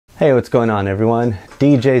Hey, what's going on everyone?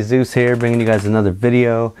 DJ Zeus here, bringing you guys another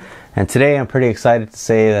video. And today I'm pretty excited to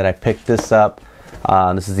say that I picked this up.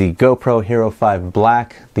 This is the GoPro Hero 5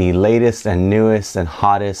 Black, the latest and newest and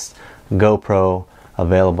hottest GoPro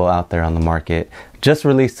available out there on the market. Just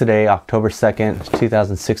released today, October 2nd,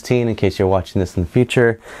 2016, in case you're watching this in the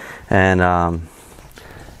future. And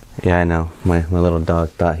yeah, I know, my little dog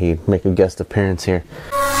thought he'd make a guest appearance here.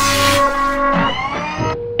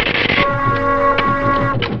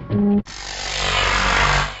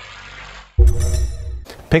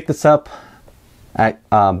 Picked this up at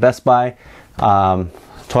Best Buy,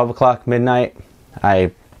 12 o'clock midnight.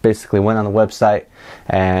 I basically went on the website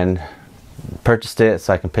and purchased it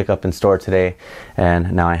so I can pick up in store today,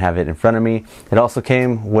 and now I have it in front of me. It also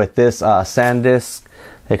came with this SanDisk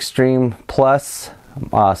Extreme Plus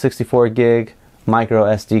 64 gig micro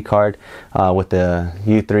SD card with the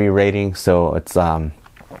U3 rating, so it's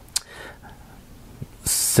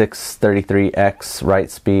 633x write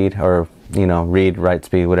speed, or read write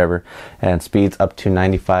speed, whatever, and speeds up to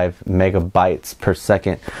 95 megabytes per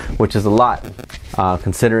second, which is a lot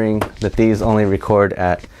considering that these only record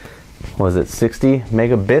at, was it 60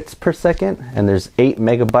 megabits per second, and there's 8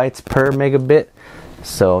 megabytes per megabit.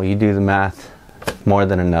 So you do the math, more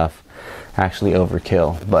than enough, actually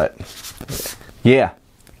overkill. But yeah,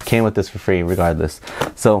 came with this for free regardless.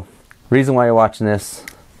 So reason why you're watching this,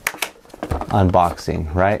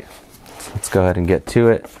 unboxing, right? Let's go ahead and get to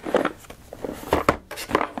it.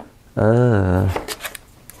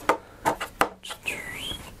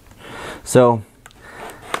 So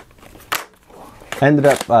ended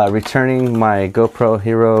up returning my GoPro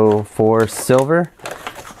Hero 4 Silver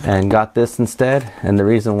and got this instead. And the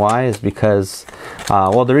reason why is because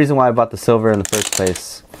well, the reason why I bought the Silver in the first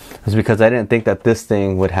place is because I didn't think that this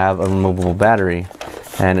thing would have a removable battery,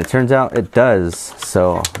 and it turns out it does.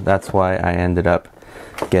 So that's why I ended up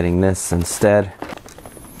getting this instead.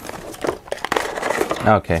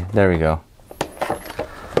 Okay, there we go.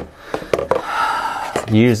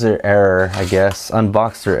 User error, I guess.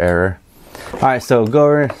 Unboxer error. Alright, so go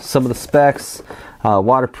over some of the specs.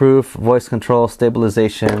 Waterproof, voice control,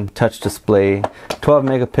 stabilization, touch display, 12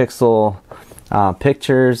 megapixel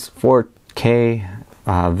pictures, 4K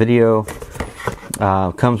video.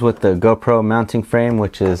 Comes with the GoPro mounting frame,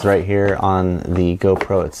 which is right here on the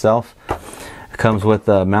GoPro itself. It comes with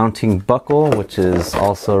a mounting buckle, which is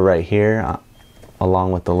also right here,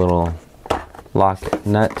 along with the little lock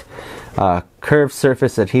nut. Curved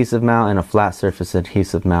surface adhesive mount and a flat surface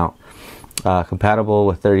adhesive mount. Compatible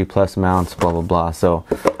with 30 plus mounts, blah blah blah. So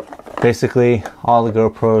basically all the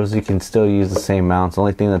GoPros, you can still use the same mounts. The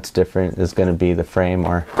only thing that's different is going to be the frame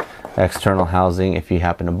or external housing if you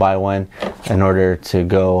happen to buy one, in order to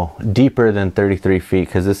go deeper than 33 feet,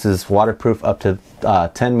 because this is waterproof up to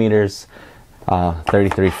 10 meters,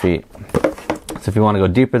 33 feet. So if you want to go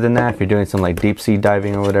deeper than that, if you're doing some like deep sea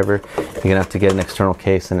diving or whatever, you're gonna have to get an external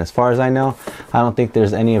case. And as far as I know, I don't think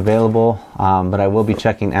there's any available, but I will be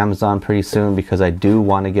checking Amazon pretty soon, because I do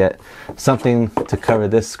want to get something to cover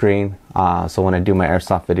this screen, so when I do my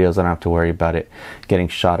airsoft videos I don't have to worry about it getting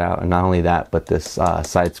shot out. And not only that, but this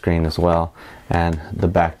side screen as well, and the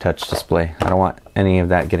back touch display. I don't want any of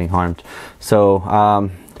that getting harmed. So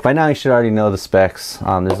by now you should already know the specs.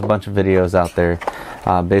 There's a bunch of videos out there.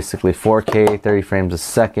 Basically 4K, 30 frames a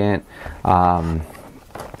second,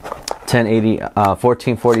 1080,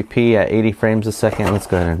 1440p at 80 frames a second. Let's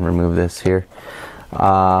go ahead and remove this here.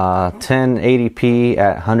 1080p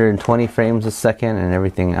at 120 frames a second, and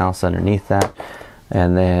everything else underneath that.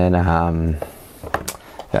 And then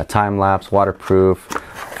got time lapse, waterproof,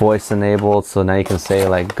 voice enabled. So now you can say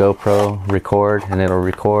like GoPro record, and it'll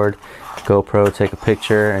record. GoPro take a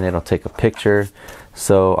picture, and it'll take a picture.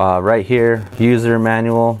 So right here, user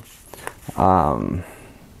manual, your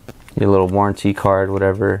little warranty card,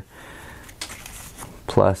 whatever,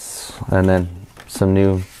 plus, and then some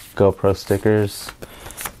new GoPro stickers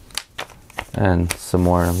and some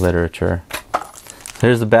more literature.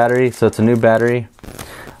 Here's the battery. So it's a new battery,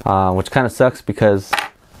 which kind of sucks because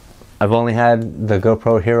I've only had the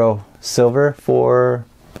GoPro Hero Silver for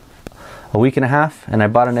a week and a half, and I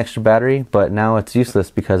bought an extra battery, but now it's useless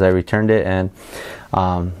because I returned it, and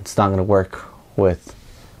it's not going to work with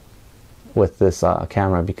this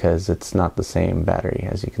camera, because it's not the same battery,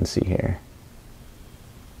 as you can see here.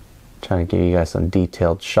 Trying to give you guys some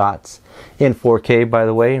detailed shots in 4K, by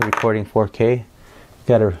the way, recording 4K.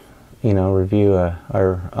 Gotta review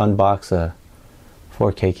or unbox a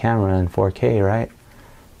 4K camera in 4K, right?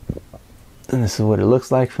 And this is what it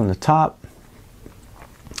looks like from the top.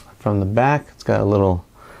 From the back, it's got a little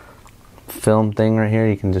film thing right here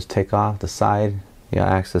you can just take off the side. You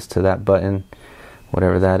got access to that button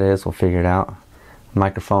whatever that is, we'll figure it out.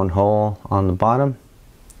 Microphone hole on the bottom,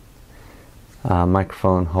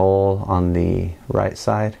 microphone hole on the right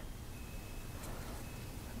side,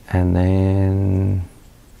 and then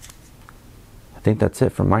I think that's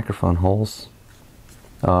it for microphone holes.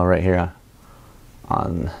 Oh, right here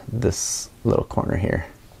on this little corner here.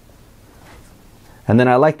 And then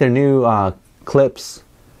I like their new clips,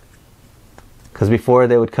 because before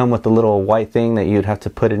they would come with the little white thing that you'd have to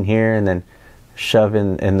put in here and then shove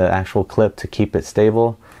in the actual clip to keep it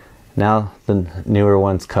stable. Now the newer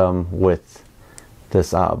ones come with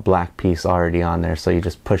this black piece already on there, so you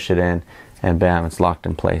just push it in and bam, it's locked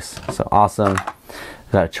in place. So awesome.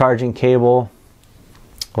 Got a charging cable.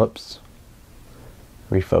 Whoops,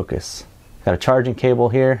 refocus. Got a charging cable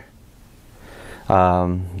here,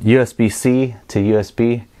 USB-C to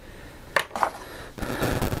USB,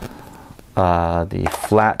 the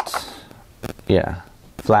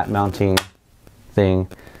flat mounting thing,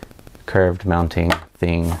 curved mounting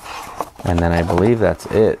thing, and then I believe that's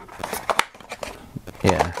it.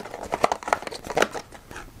 Yeah,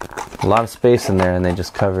 a lot of space in there, and they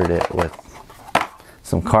just covered it with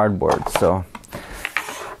some cardboard. So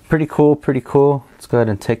pretty cool, pretty cool. Let's go ahead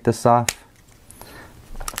and take this off.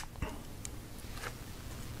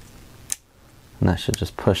 And that should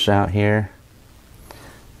just push out here,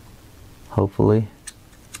 hopefully.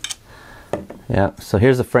 Yeah, so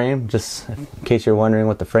here's the frame, just in case you're wondering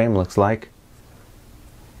what the frame looks like.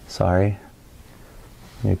 Sorry.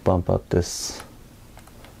 Let me bump up this,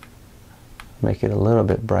 make it a little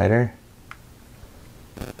bit brighter.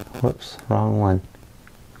 Whoops, wrong one.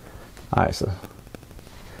 Alright, so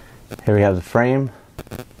here we have the frame.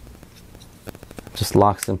 Just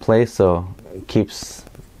locks in place, so it keeps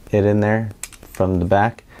it in there from the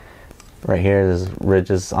back. Right here, there's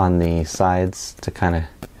ridges on the sides to kind of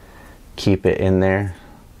keep it in there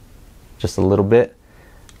just a little bit.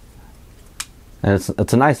 And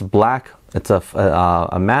it's a nice black. It's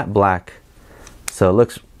a matte black, so it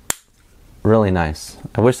looks really nice.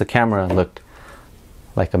 I wish the camera looked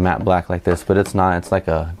like a matte black like this, but it's not. It's like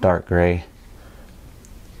a dark gray.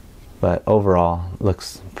 But overall,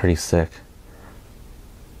 looks pretty sick.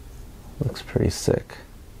 Looks pretty sick.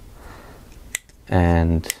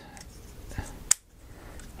 And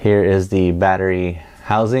here is the battery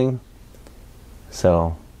housing.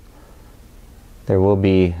 So there will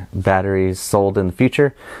be batteries sold in the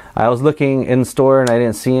future. I was looking in store and I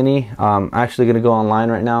didn't see any. I'm actually going to go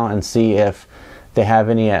online right now and see if they have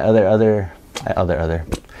any at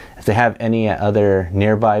if they have any at other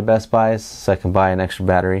nearby Best Buys, so I can buy an extra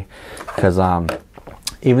battery. Because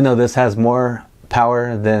even though this has more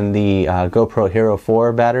power than the GoPro Hero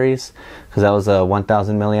 4 batteries, because that was a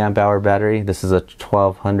 1000 milliamp hour battery, this is a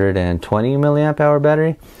 1220 milliamp hour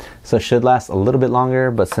battery, so it should last a little bit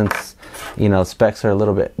longer. But since, you know, specs are a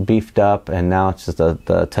little bit beefed up and now it's just the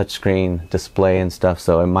touchscreen display and stuff,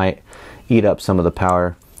 so it might eat up some of the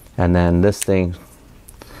power. And then this thing,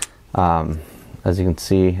 as you can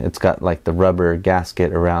see, it's got like the rubber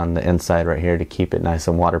gasket around the inside right here to keep it nice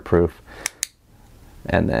and waterproof.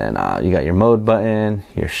 And then you got your mode button,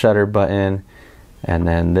 your shutter button, and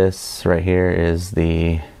then this right here is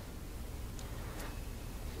the,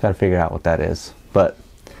 gotta figure out what that is. But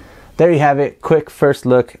there you have it, quick first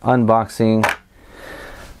look unboxing.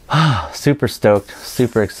 Super stoked,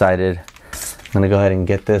 super excited. I'm gonna go ahead and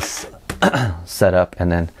get this set up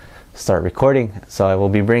and then start recording. So I will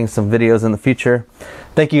be bringing some videos in the future.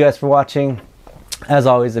 Thank you guys for watching. As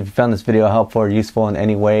always, if you found this video helpful or useful in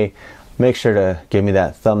any way, make sure to give me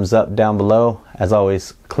that thumbs up down below. As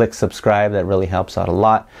always, click subscribe. That really helps out a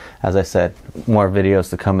lot. As I said, more videos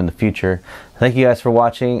to come in the future. Thank you guys for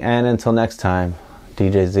watching, and until next time,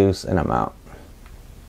 DJ Zeus, and I'm out.